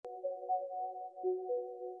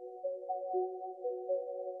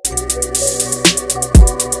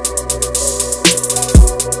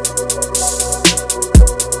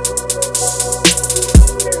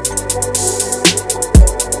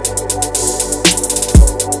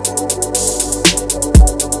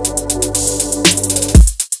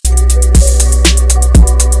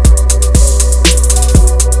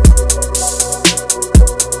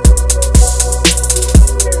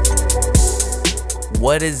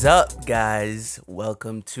What is up, guys?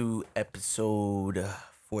 Welcome to episode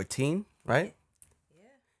 14, right? Yeah.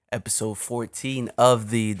 Episode 14 of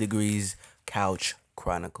the Degrees Couch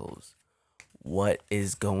Chronicles. What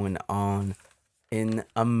is going on in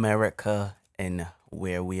America and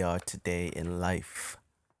where we are today in life?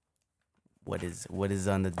 What is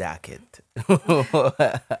on the docket? We got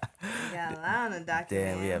a lot on the document.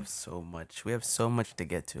 Damn, we have so much. We have so much to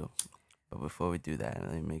get to. But before we do that,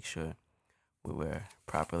 let me make sure we were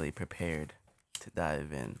properly prepared to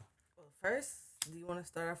dive in. Well, first, do you want to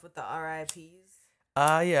start off with the RIPs?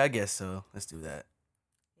 Yeah, I guess so. Let's do that.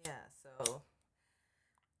 Yeah, so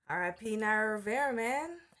RIP Naira Rivera, man.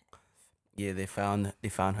 Yeah, they found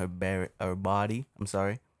her body. I'm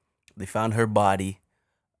sorry. They found her body.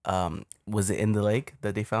 Was it in the lake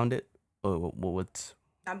that they found it? Or what?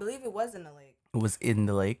 I believe it was in the lake. It was in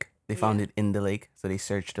the lake. They found Yeah. it in the lake. So they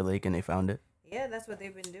searched the lake and they found it. Yeah, that's what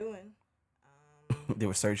they've been doing. They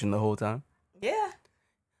were searching the whole time. Yeah.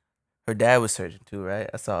 Her dad was searching too, right?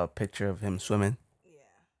 I saw a picture of him swimming. Yeah.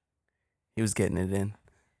 He was getting it in.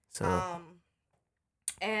 So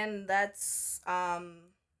And that's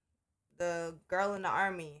the girl in the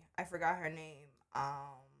army. I forgot her name.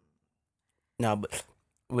 no, but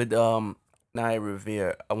with Naya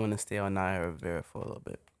Rivera, I want to stay on Naya Rivera for a little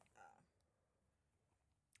bit.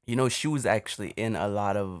 You know, she was actually in a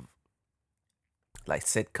lot of like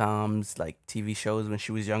sitcoms, like TV shows when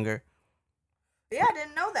she was younger. Yeah, I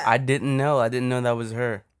didn't know that. I didn't know. I didn't know that was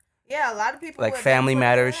her. Yeah, a lot of people Like would Family never put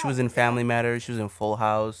Matters. it She was out. in Yeah. Family Matters. She was in Full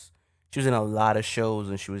House. She was in a lot of shows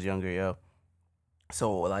when she was younger, yo.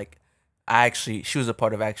 So like, she was a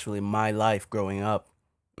part of actually my life growing up,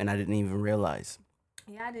 and I didn't even realize.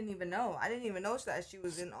 Yeah, I didn't even know. I didn't even know that she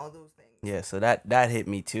was in all those things. Yeah, so that hit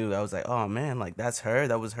me too. I was like, oh man, like that's her.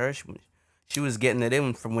 That was her. She was getting it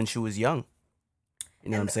in from when she was young. You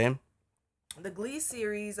know what I'm saying? The Glee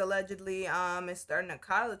series allegedly is starting a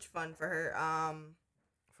college fund for her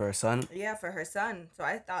For her son. yeah, for her son. So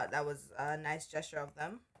I thought that was a nice gesture of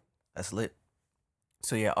them. That's lit.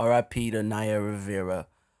 So yeah, R.I.P. to Naya Rivera.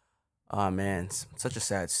 Oh man, such a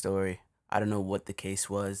sad story. I don't know what the case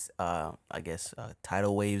was. I guess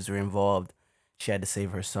tidal waves were involved. She had to save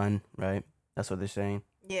her son, right? That's what they're saying.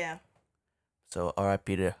 Yeah. So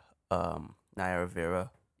R.I.P. to Naya Rivera.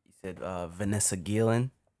 You said Vanessa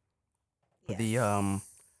Guillen, Yes. the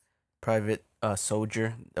private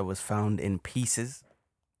soldier that was found in pieces.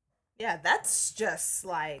 Yeah, that's just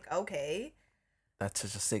like, okay. That's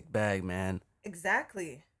such a sick bag, man.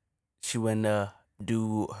 Exactly. She went to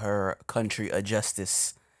do her country a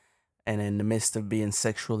justice, and in the midst of being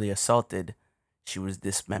sexually assaulted, she was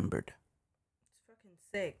dismembered. It's fucking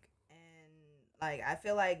sick. And like I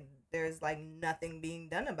feel like there's like nothing being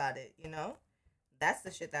done about it, you know? That's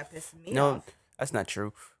the shit that pisses me No, off. that's not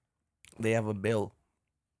true. They have a bill.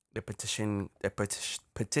 They're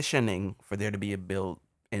petitioning for there to be a bill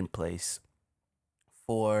in place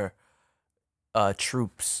for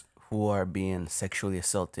troops who are being sexually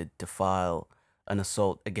assaulted to file an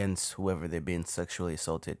assault against whoever they're being sexually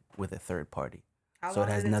assaulted with a third party. How So it long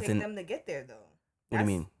has does it nothing- take them to get there though? What do you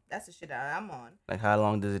mean? That's the shit that I'm on. Like, how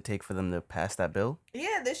long does it take for them to pass that bill?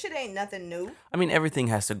 Yeah, this shit ain't nothing new. I mean, everything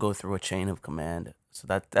has to go through a chain of command. So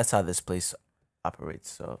that's how this place operates.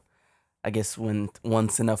 So I guess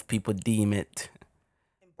once enough people deem it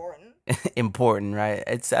Important. important, right?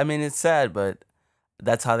 It's sad, but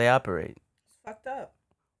that's how they operate. It's fucked up.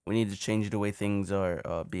 We need to change the way things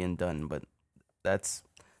are being done, but that's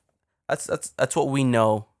what we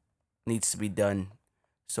know needs to be done.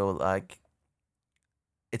 So like,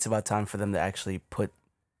 it's about time for them to actually put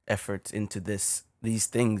efforts into these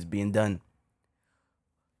things being done.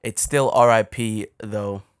 It's still R.I.P.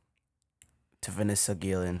 though to Vanessa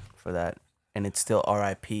Guillen for that, and it's still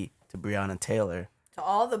R.I.P. to Breonna Taylor. To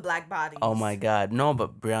all the black bodies. Oh my God, no,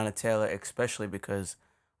 but Breonna Taylor especially, because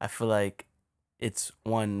I feel like it's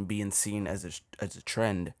one being seen as a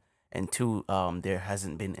trend, and two, there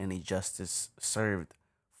hasn't been any justice served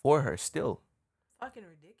for her still. Fucking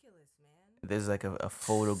ridiculous, man. There's like a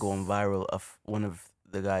photo going viral of one of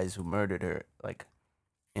the guys who murdered her, like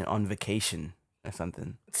on vacation or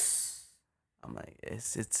something. I'm like,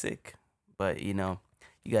 it's sick, but you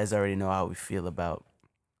guys already know how we feel about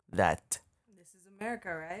that. This is America,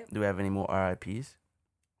 right? Do we have any more RIPS?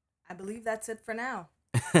 I believe that's it for now.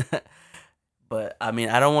 But I mean,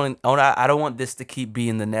 I don't want this to keep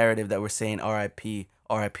being the narrative that we're saying R.I.P.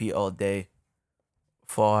 R.I.P. all day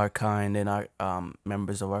for our kind and our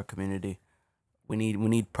members of our community. We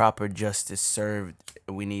need proper justice served.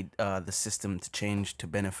 We need the system to change to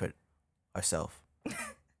benefit ourselves.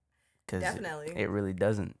 Because Definitely. it really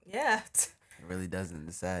doesn't. Yeah. It really doesn't.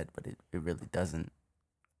 It's sad, but it really doesn't.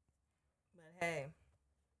 But hey,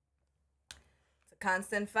 it's a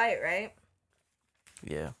constant fight, right?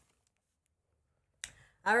 Yeah.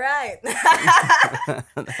 All right.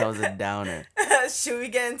 That was a downer. Should we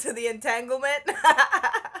get into the entanglement?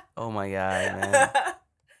 Oh my god, man.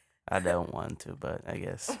 I don't want to, but I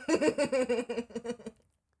guess the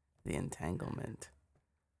entanglement.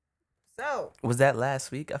 So, Was that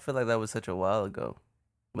last week? I feel like that was such a while ago.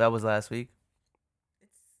 That was last week.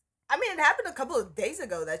 I mean, it happened a couple of days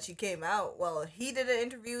ago that she came out. Well, he did an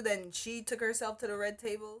interview, then she took herself to the red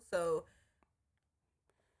table. So,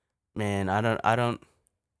 Man, I don't.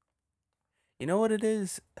 You know what it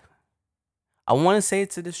is? I want to say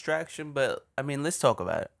it's a distraction, but I mean, let's talk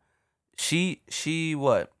about it. She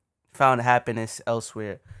what? Found happiness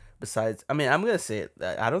elsewhere besides. I mean, I'm gonna say it.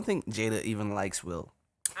 I don't think Jada even likes Will.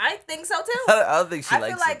 I think so too. I don't think she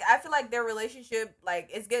likes him. I feel like their relationship, like,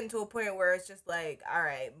 it's getting to a point where it's just like, all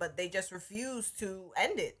right, but they just refuse to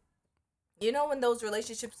end it. You know, when those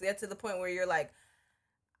relationships get to the point where you're like,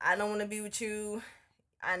 I don't want to be with you.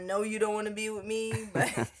 I know you don't want to be with me,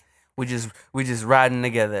 but we just riding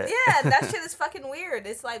together. yeah, that shit is fucking weird.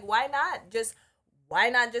 It's like, why not just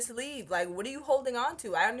leave? Like, what are you holding on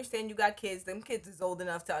to? I understand you got kids. Them kids is old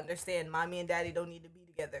enough to understand mommy and daddy don't need to be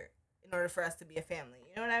together in order for us to be a family.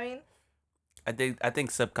 You know what I mean? I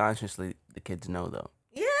think subconsciously the kids know though.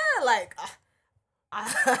 Yeah, like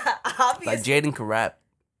obviously. Like Jaden can rap.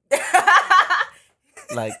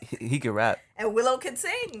 Like he can rap. And Willow can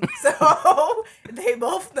sing, so they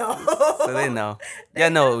both know. So they know. Y'all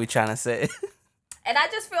know what we trying to say. And I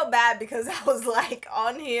just feel bad because I was like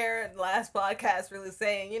on here in the last podcast really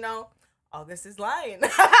saying, August is lying.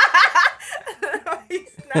 He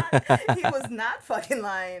was not fucking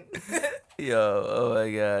lying. Yo, oh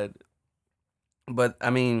my god. But I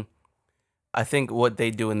mean, I think what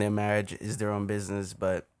they do in their marriage is their own business,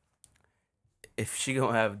 but if she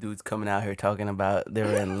gonna have dudes coming out here talking about they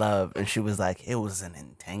were in love and she was like, it was an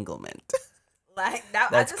entanglement. Like that,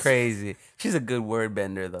 That's crazy. She's a good word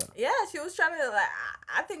bender though. Yeah, she was trying to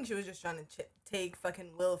I think she was just trying to take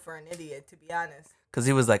fucking Will for an idiot, to be honest. Cause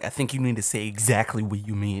he was like, I think you need to say exactly what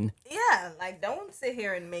you mean. Yeah, like don't sit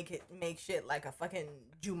here and make shit like a fucking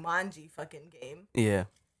Jumanji fucking game. Yeah,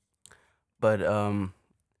 but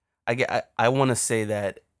I want to say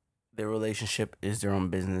that their relationship is their own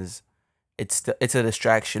business. It's a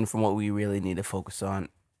distraction from what we really need to focus on,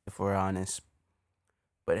 if we're honest.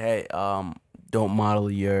 But hey, don't model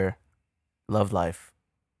your love life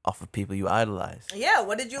off of people you idolize. Yeah,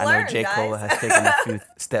 what did you learn, I know J. Cole guys? has taken a few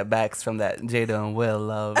step backs from that Jada and Will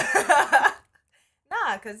love.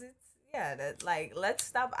 Nah, because let's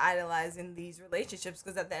stop idolizing these relationships,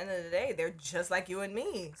 because at the end of the day, they're just like you and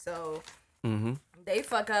me. So they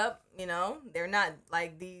fuck up, they're not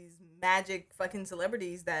like these magic fucking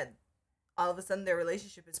celebrities that all of a sudden their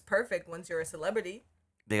relationship is perfect once you're a celebrity.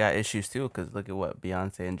 They got issues too, because look at what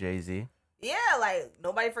Beyonce and Jay-Z. Yeah, like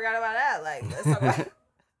nobody forgot about that. Like, let's talk about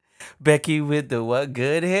Becky with the what?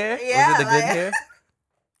 Good hair? Yeah, Was it the good hair?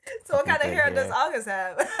 So what kind of hair does August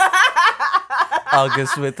have?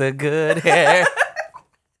 August with the good hair.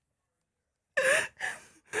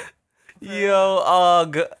 Yo,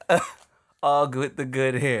 Aug with the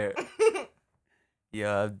good hair.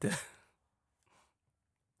 Yo,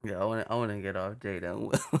 I want to get off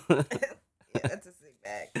Jada. Yeah, that's a sick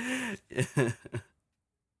bag.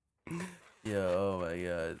 Yo, oh my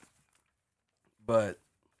god. But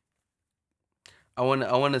I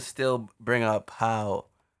want to still bring up how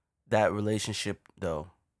that relationship though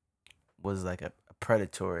was like a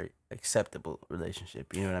predatory acceptable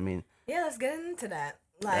relationship. You know what I mean? Yeah, let's get into that.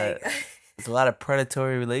 Like, there's a lot of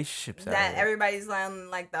predatory relationships out that there. everybody's on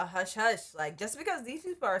like the hush hush. Like, just because these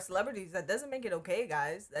people are celebrities, that doesn't make it okay,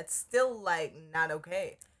 guys. That's still like not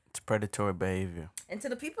okay. It's predatory behavior. And to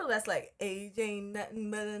the people that's like, age ain't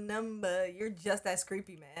nothing but a number, you're just as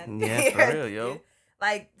creepy, man. Yeah, for real, yo.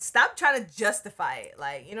 Like, stop trying to justify it.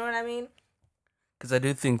 Like, you know what I mean? Because I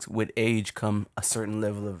do think with age come a certain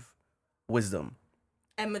level of wisdom.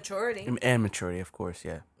 And maturity. And maturity, of course,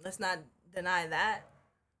 yeah. Let's not deny that.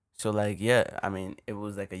 So, like, yeah, I mean, it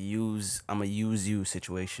was like I'm a use you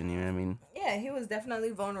situation, you know what I mean? Yeah, he was definitely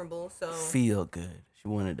vulnerable, so. Feel good. She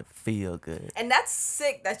wanted to feel good. And that's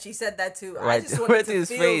sick that she said that too. Right, I just wanted right to to his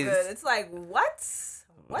feel face. good. It's like, what?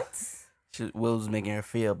 What? Will's making her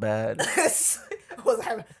feel bad. It's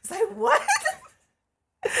like, what?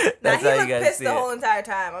 Now, That's he how you looked guys pissed see the it. whole entire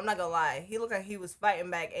time. I'm not gonna lie. He looked like he was fighting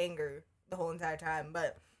back anger the whole entire time.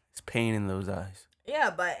 But It's pain in those eyes.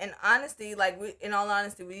 yeah, but in honesty, like in all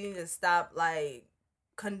honesty, we need to stop like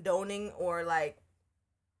condoning or like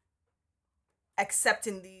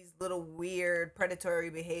accepting these little weird predatory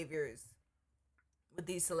behaviors with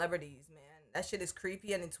these celebrities, man. That shit is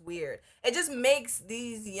creepy and it's weird. It just makes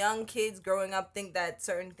these young kids growing up think that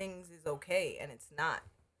certain things is okay and it's not.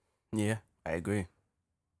 Yeah, I agree.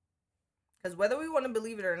 Because whether we want to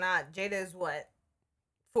believe it or not, Jada is what?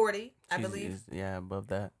 40, I believe. Yeah, above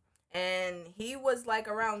that. And he was like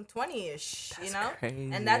around 20-ish, you know? Crazy,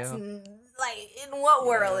 and that's like, in what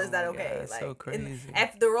world is that okay? God, like, so crazy.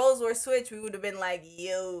 If the roles were switched, we would have been like,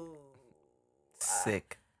 yo.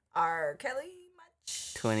 Sick. R. Kelly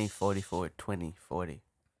much? 20, 44, 20, 40.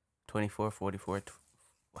 24, 44.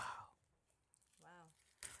 Wow.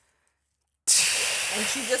 And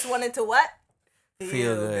she just wanted to what?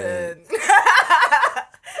 Feel good.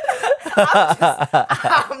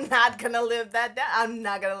 I'm not gonna live that down. I'm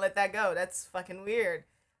not gonna let that go. That's fucking weird.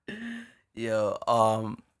 Yo,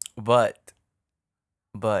 but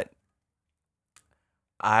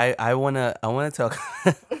I wanna talk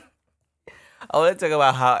I wanna talk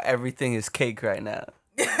about how everything is cake right now.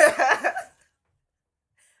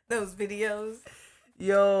 Those videos.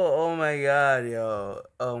 Yo, oh my god, yo.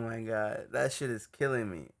 Oh my god. That shit is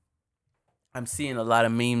killing me. I'm seeing a lot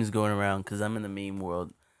of memes going around because I'm in the meme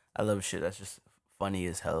world. I love shit that's just funny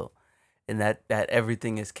as hell. And that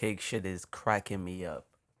everything is cake shit is cracking me up.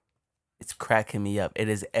 It's cracking me up. It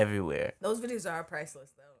is everywhere. Those videos are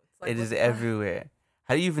priceless, though. It's like, it is everywhere.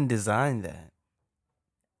 How do you even design that?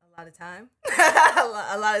 A lot of time.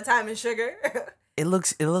 A lot of time and sugar. It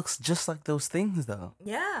looks just like those things, though.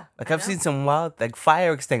 Yeah. Like, I've seen some wild, like,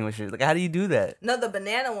 fire extinguishers. Like, how do you do that? No, the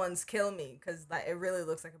banana ones kill me because like it really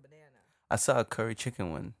looks like a banana. I saw a curry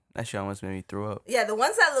chicken one. That shit almost made me throw up. Yeah, the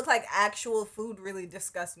ones that look like actual food really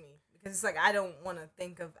disgust me because it's like I don't want to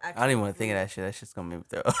think of actual I don't even want to food. think of that shit. That shit's gonna make me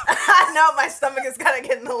throw up. I know my stomach is kind of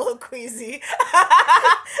getting a little queasy.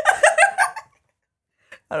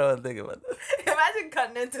 I don't want to think about that. Imagine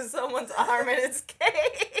cutting into someone's arm and it's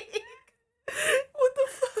cake. What the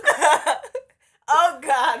fuck? Oh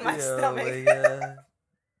God, my Yo, stomach.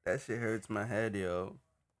 that shit hurts my head, yo.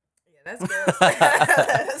 Yeah, that's gross.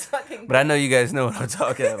 That's fucking gross. But I know you guys know what I'm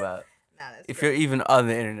talking about. Nah, that's If gross. you're even on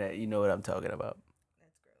the internet, you know what I'm talking about.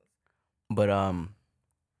 That's gross. But I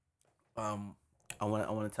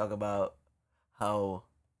want to talk about how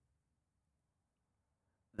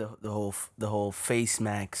the whole face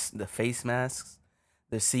masks,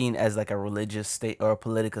 they're seen as like a religious state or a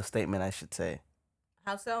political statement, I should say.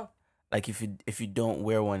 How so? Like if you don't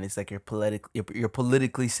wear one, it's like you're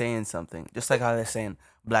politically saying something. Just like how they're saying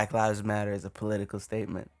Black Lives Matter is a political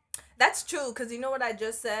statement. That's true, because you know what I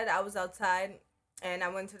just said? I was outside and I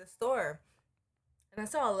went to the store and I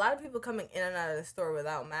saw a lot of people coming in and out of the store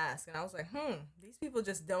without masks. And I was like, these people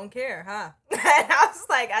just don't care, huh? And I was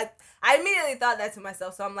like, I immediately thought that to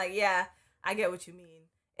myself. So I'm like, yeah, I get what you mean.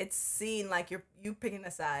 It's seen like you picking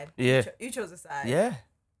a side. Yeah. You chose a side. Yeah.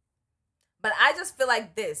 But I just feel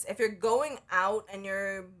like this. If you're going out and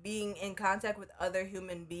you're being in contact with other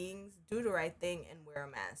human beings, do the right thing and wear a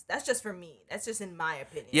mask. That's just for me. That's just in my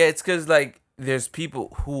opinion. Yeah, it's because like there's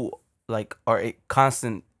people who like are a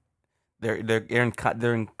constant. They're in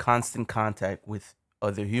constant contact with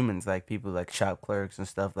other humans, like people like shop clerks and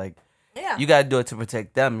stuff. Like, Yeah. you gotta do it to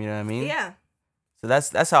protect them. You know what I mean? Yeah. So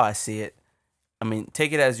that's how I see it. I mean,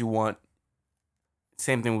 take it as you want.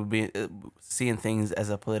 Same thing would be seeing things as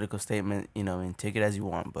a political statement. You know, and take it as you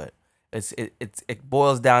want, but it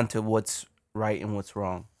boils down to what's right and what's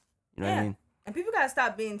wrong. You know what I mean? And people gotta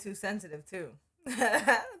stop being too sensitive too.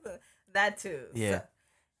 That too. Yeah.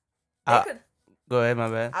 So, Go ahead, my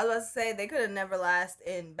bad. I was about to say they could have never lasted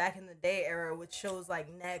in back in the day era with shows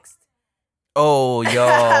like Next. Oh, yo.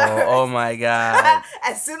 Oh, my God.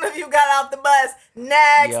 As soon as you got off the bus,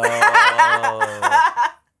 Next. Yo.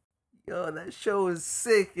 Yo, that show was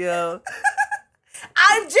sick, yo.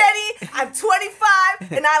 I'm Jenny. I'm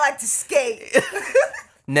 25, and I like to skate.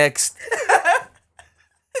 Next.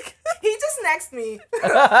 He just next me. She's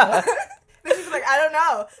like, I don't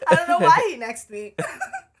know. I don't know why he next me.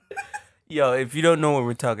 Yo, if you don't know what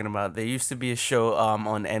we're talking about, there used to be a show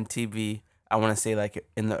on MTV, I want to say like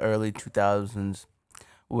in the early 2000s,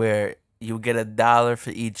 where you get $1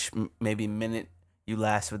 for each maybe minute you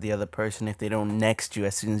last with the other person if they don't next you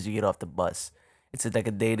as soon as you get off the bus. It's like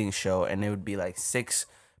a dating show, and it would be like 6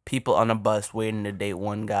 people on a bus waiting to date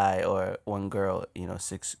one guy or one girl, you know,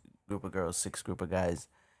 6 group of girls, 6 group of guys.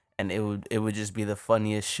 and it would just be the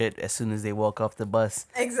funniest shit as soon as they walk off the bus.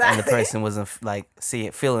 Exactly. And the person wasn't like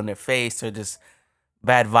feeling their face or just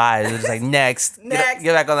bad vibes. It was just like next. Get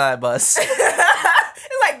back on that bus.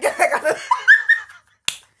 It's like get back on the.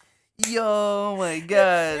 Yo, oh my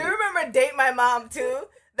god. You remember Date My Mom too?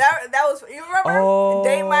 That was you remember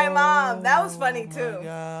Date My Mom. That was funny too. Oh my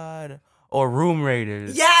god. Or Room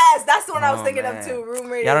Raiders. Yes, that's the one I was thinking of too. Room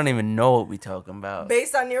Raiders. Y'all don't even know what we talking about.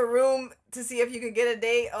 Based on your room to see if you could get a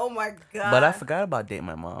date. Oh my god. But I forgot about Date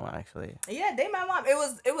My Mom actually. Yeah, Date My Mom.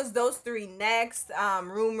 It was those three. Next,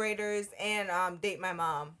 Room Raiders and Date My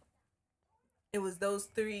Mom. It was those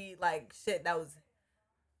three like shit that was.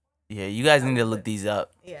 Yeah, you guys need to look these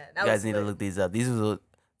up. Yeah, you guys need to look these up. These was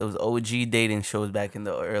those OG dating shows back in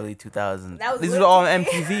the early 2000s. These were all on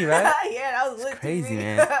MTV, right? Yeah, that was lit. Crazy,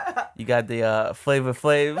 man. You got the Flavor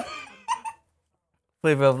Flav,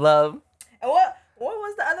 Flavor of Love. And what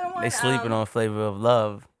was the other one? They sleeping on Flavor of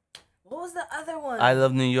Love. What was the other one? I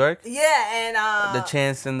Love New York. Yeah, and The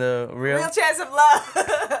Chance and the Real Chance of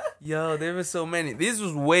Love. Yo, there were so many. This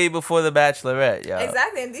was way before The Bachelorette, yo.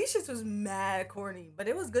 Exactly, and these shits was mad corny, but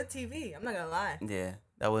it was good TV. I'm not gonna lie. Yeah,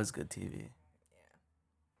 that was good TV. Yeah,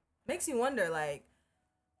 makes you wonder, like,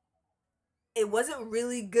 it wasn't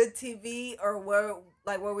really good TV, or were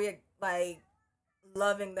we like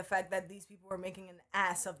loving the fact that these people were making an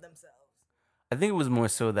ass of themselves? I think it was more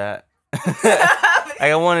so that.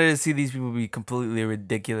 Like, I wanted to see these people be completely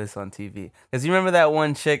ridiculous on TV. Because you remember that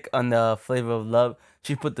one chick on the Flavor of Love?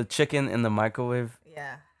 She put the chicken in the microwave.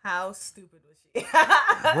 Yeah. How stupid was she?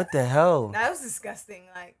 What the hell? That was disgusting.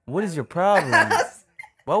 Like, what is your problem?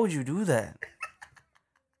 Why would you do that?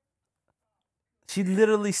 She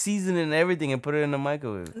literally seasoned it and everything and put it in the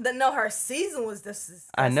microwave. No, her season was just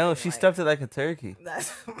disgusting. I know. She stuffed it like a turkey.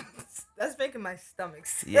 That's making my stomach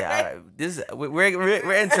sick. Yeah, all right. This we're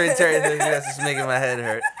entering territory that's just making my head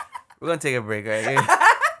hurt. We're gonna take a break right here.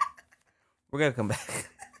 We're gonna come back.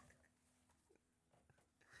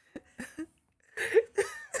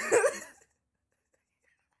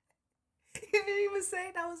 You didn't even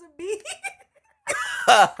say that was a bee.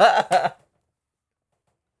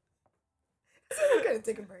 So we're gonna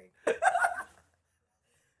take a break.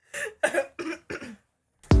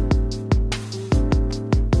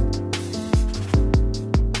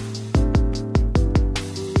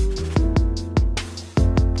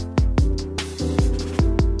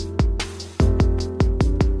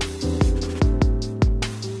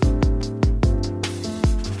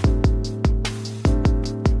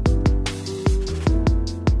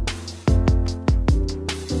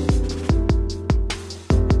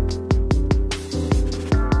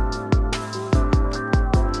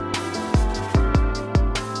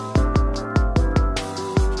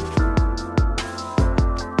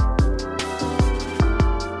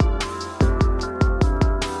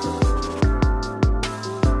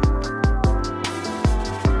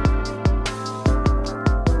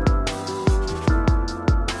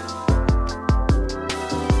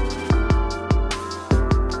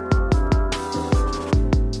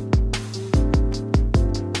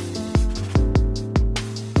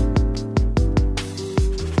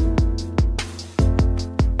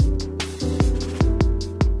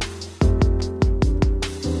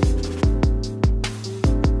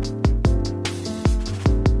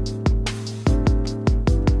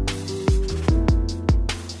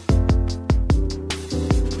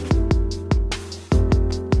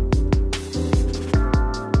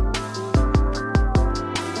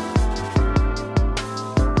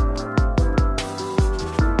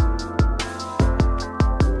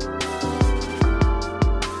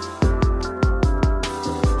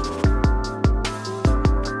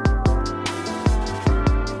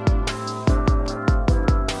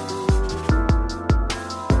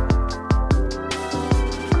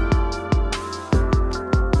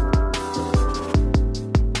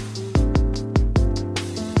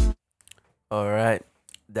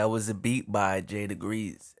 That was a beat by Jay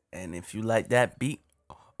Degrees. And if you like that beat,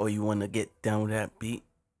 or you want to get down with that beat,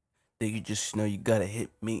 then you just know you gotta hit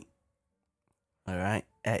me. All right,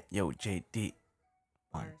 at Yo JD.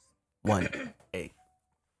 One. A.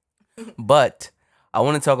 But I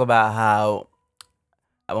want to talk about how.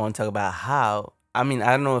 I mean,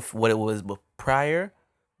 I don't know if what it was prior,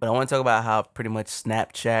 but I want to talk about how pretty much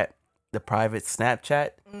Snapchat, the private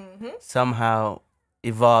Snapchat, somehow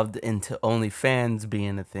evolved into OnlyFans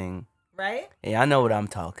being a thing. Right? Yeah, I know what I'm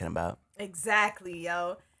talking about. Exactly,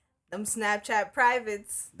 yo. Them Snapchat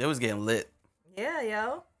privates. They was getting lit. Yeah,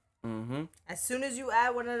 yo. As soon as you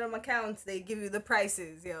add one of them accounts, they give you the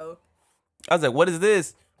prices, yo. I was like, what is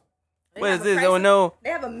this? What is this? Oh, no. They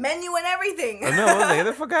have a menu and everything. I know. I was like, get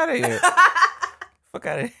the fuck out of here. Fuck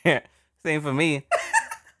out of here. Same for me.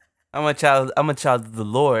 I'm a child. I'm a child of the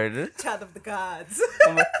Lord. Child of the gods.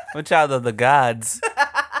 I'm a child of the gods.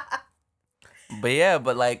 But yeah,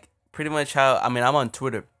 but like pretty much how I mean I'm on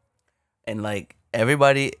Twitter, and like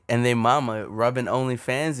everybody and their mama rubbing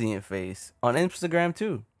OnlyFans in your face on Instagram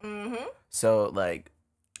too. Mm-hmm. So like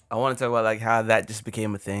I want to talk about like how that just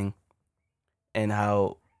became a thing, and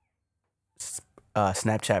how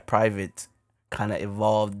Snapchat Private kind of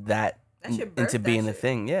evolved that into being a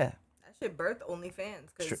thing. Yeah. That shit birthed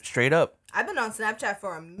OnlyFans. Straight up. I've been on Snapchat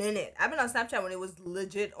for a minute. I've been on Snapchat when it was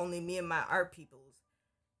legit only me and my art peoples.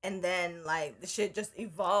 And then, like, the shit just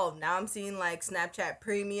evolved. Now I'm seeing, like, Snapchat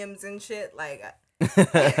premiums and shit. Like,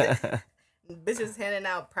 bitches handing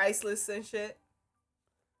out priceless and shit.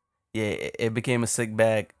 Yeah, it became a sick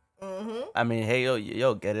bag. Mm-hmm. I mean, hey,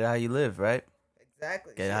 yo, get it how you live, right?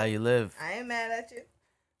 Exactly. Get it how you live. I ain't mad at you.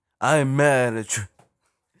 I ain't mad at you.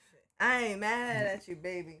 I ain't mad at you,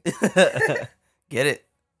 baby. Get it.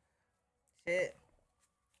 Shit.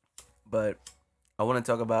 But I want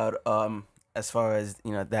to talk about as far as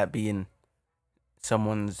that being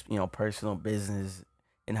someone's personal business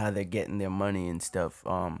and how they're getting their money and stuff.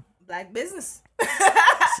 Black business.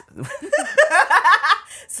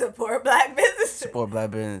 Support black business. Support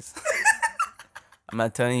black business. I'm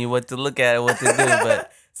not telling you what to look at or what to do,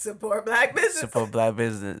 but support black business. Support black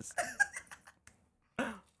business.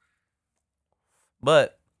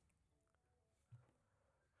 But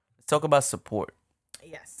let's talk about support.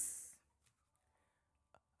 Yes.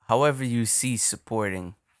 However you see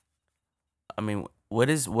supporting. I mean, what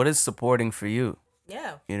is supporting for you?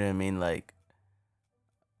 Yeah. You know what I mean? Like,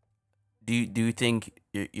 do you think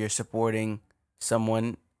you're supporting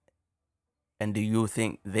someone, and do you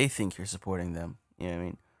think they think you're supporting them? You know what I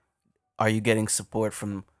mean? Are you getting support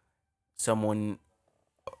from someone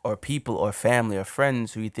or people or family or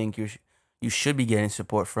friends who you think you should be getting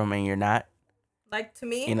support from and you're not? Like, to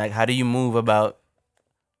me, and like, how do you move about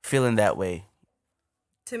feeling that way?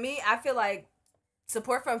 To me, I feel like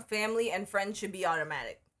support from family and friends should be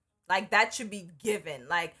automatic. Like, that should be given.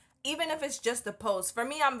 Like, even if it's just a post. For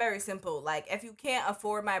me, I'm very simple. Like, if you can't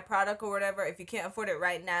afford my product or whatever, if you can't afford it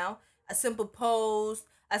right now, a simple post,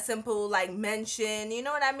 a simple, like, mention, you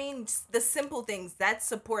know what I mean? The simple things, that's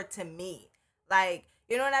support to me. Like,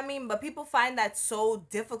 you know what I mean? But people find that so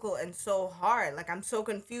difficult and so hard. Like, I'm so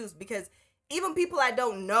confused because even people I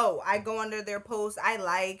don't know, I go under their posts,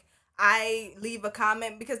 I leave a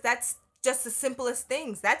comment because that's just the simplest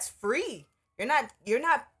things. That's free. You're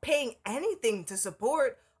not paying anything to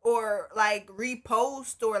support or like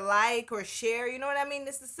repost or like or share. You know what I mean?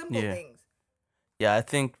 It's the simple things. Yeah, I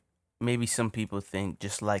think maybe some people think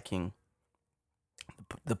just liking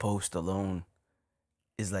the post alone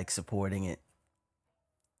is like supporting it.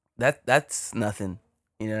 That's nothing.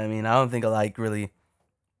 You know what I mean? I don't think a like really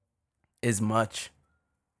is much.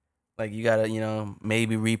 Like, you gotta,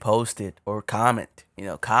 maybe repost it or comment.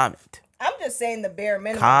 Comment. I'm just saying the bare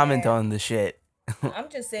minimum. Comment on the shit. I'm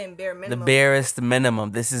just saying bare minimum. The barest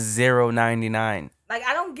minimum. This is $0.99. Like,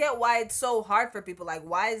 I don't get why it's so hard for people. Like,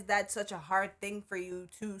 why is that such a hard thing for you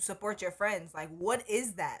to support your friends? Like, what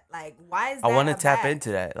is that? Like, why is that? I want to tap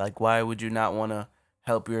into that. Like, why would you not want to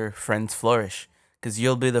help your friends flourish? Because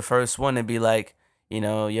you'll be the first one to be like,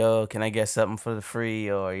 yo, can I get something for the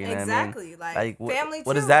free? Or, exactly. What I mean? Like family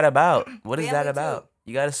what too. is that about? What is family that about? Too.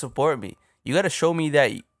 You got to support me. You got to show me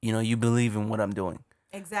that, you believe in what I'm doing.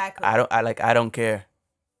 Exactly. I don't care.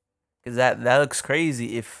 Because that looks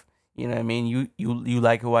crazy if, you know what I mean, you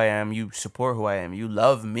like who I am, you support who I am, you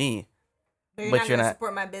love me. But you're not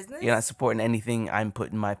support my business? You're not supporting anything I'm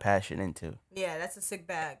putting my passion into. Yeah, that's a sick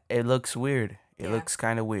bag. It looks weird. It looks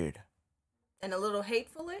kind of weird. And a little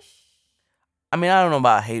hateful-ish? I mean, I don't know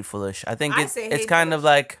about hateful-ish. I think it's kind of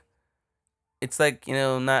like, it's like,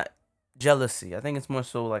 not jealousy. I think it's more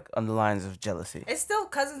so like on the lines of jealousy. It's still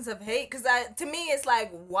cousins of hate, because to me it's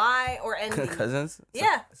like, why or envy? Cousins?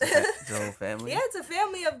 Yeah. It's a whole family? Yeah, it's a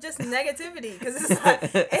family of just negativity, because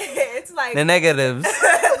it's like the negatives.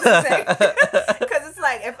 Because it's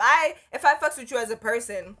like, if I fucks with you as a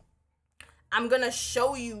person, I'm gonna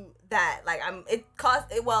show you that, like,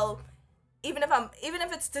 even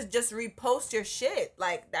if it's to just repost your shit,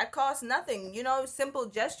 like, that costs nothing, simple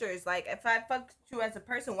gestures. Like, if I fuck you as a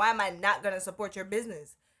person, why am I not gonna support your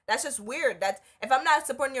business? That's just weird. That's, if I'm not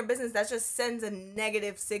supporting your business, that just sends a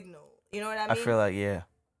negative signal. You know what I mean? I feel like, yeah.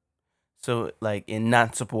 So, like, in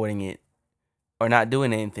not supporting it or not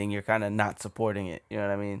doing anything, you're kind of not supporting it. You know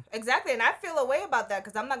what I mean? Exactly. And I feel a way about that,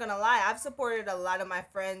 because I'm not gonna lie, I've supported a lot of my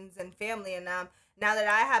friends and family, and now that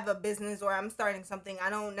I have a business or I'm starting something, I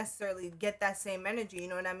don't necessarily get that same energy. You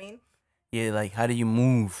know what I mean? Yeah, like, how do you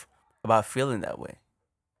move about feeling that way.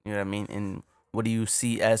 You know what I mean? And what do you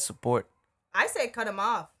see as support? I say cut them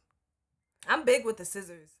off. I'm big with the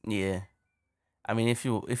scissors. Yeah. I mean, if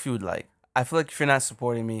you would like, I feel like if you're not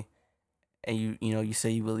supporting me, and you know you say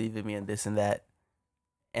you believe in me and this and that,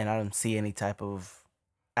 and I don't see any type of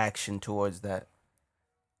action towards that,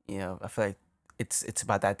 you know, I feel like it's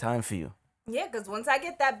about that time for you. Yeah, because once I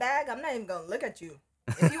get that bag, I'm not even gonna look at you.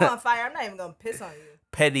 If you on fire, I'm not even gonna piss on you.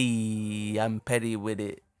 Petty, I'm petty with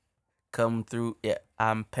it. Come through, yeah,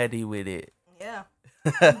 I'm petty with it. Yeah.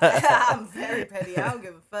 I'm very petty. I don't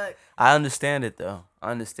give a fuck. I understand it though. I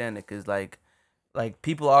understand it because like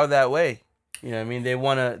people are that way. You know what I mean? They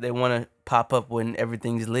wanna pop up when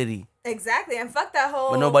everything's litty. Exactly, and fuck that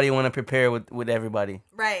whole. But nobody wanna prepare with everybody.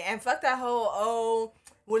 Right, and fuck that whole. Oh,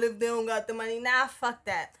 what if they don't got the money? Nah, fuck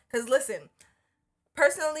that. Cause listen,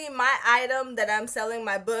 personally, my item that I'm selling,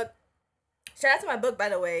 my book. Shout out to my book, by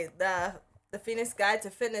the way. The Phoenix Guide to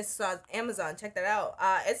Fitness on Amazon. Check that out.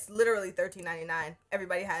 It's literally $13.99.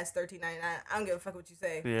 Everybody has $13.99. I don't give a fuck what you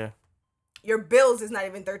say. Yeah. Your bills is not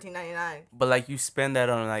even $13.99. But like you spend that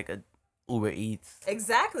on like a Uber Eats.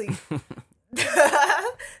 Exactly.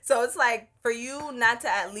 So it's like for you not to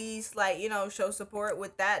at least like, you know, show support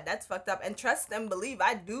with that, that's fucked up. And trust and believe,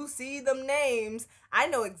 I do see them names. I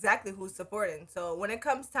know exactly who's supporting. So when it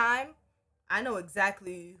comes time, I know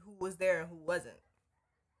exactly who was there and who wasn't.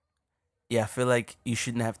 Yeah, I feel like you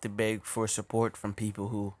shouldn't have to beg for support from people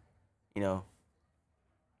who, you know,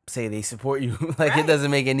 say they support you. Like Right. it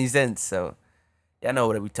doesn't make any sense. So yeah, I know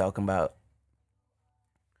what we talking about.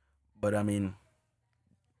 But I mean,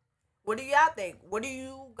 What do y'all think? What do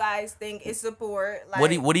you guys think is support? Like,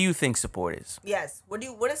 what do you think support is? yes. What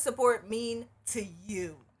does support mean to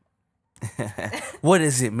you? What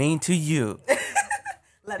does it mean to you?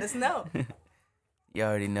 Let us know. You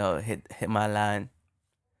already know. Hit my line.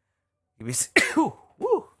 Woo,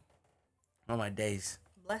 woo. On my days.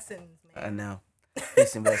 Blessings, I man. know.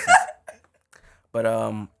 Peace and blessings. But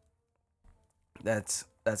that's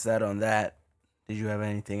that on that. Did you have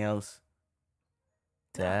anything else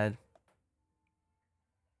to add?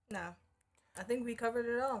 No. I think we covered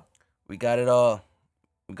it all. We got it all.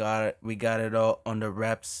 We got it all on the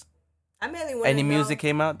reps. I mainly want Any music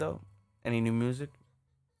came out though? Any new music?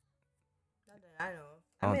 Not that I know.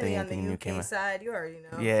 I I'm don't mainly think on the anything new came UK out. side. You already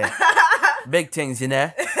know. Yeah. Big things, you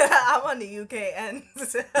know. I'm on the UK end.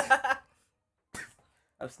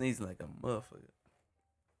 I'm sneezing like a motherfucker.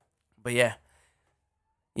 But yeah.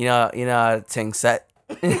 You know how the thing set.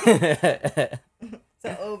 It's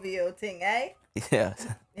an OVO thing, eh? Yeah.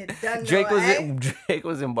 It done Drake go, was eh? Drake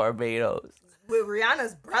was in Barbados. With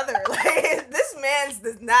Rihanna's brother. Like, this man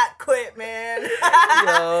does not quit, man.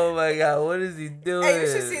 Oh my god, what is he doing? Hey, you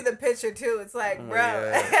should see the picture too. It's like, Oh my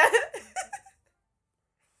bro.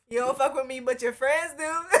 You don't fuck with me, but your friends do.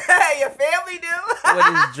 Your family do.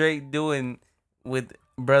 What is Drake doing with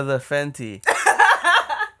brother Fenty?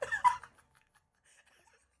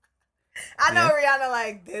 I know Yeah. Rihanna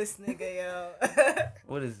like this nigga, yo.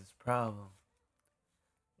 What is his problem?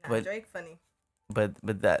 Nah, But- Drake funny. But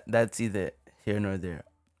that's either here nor there.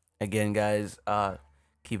 Again, guys,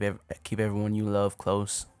 keep everyone you love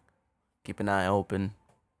close. Keep an eye open.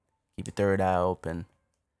 Keep your third eye open.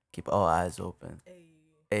 Keep all eyes open. Hey.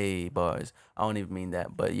 Hey, bars. I don't even mean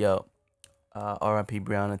that, but yo, R.I.P.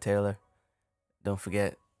 Breonna Taylor. Don't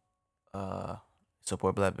forget,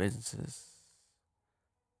 support black businesses.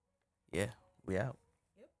 Yeah, we out.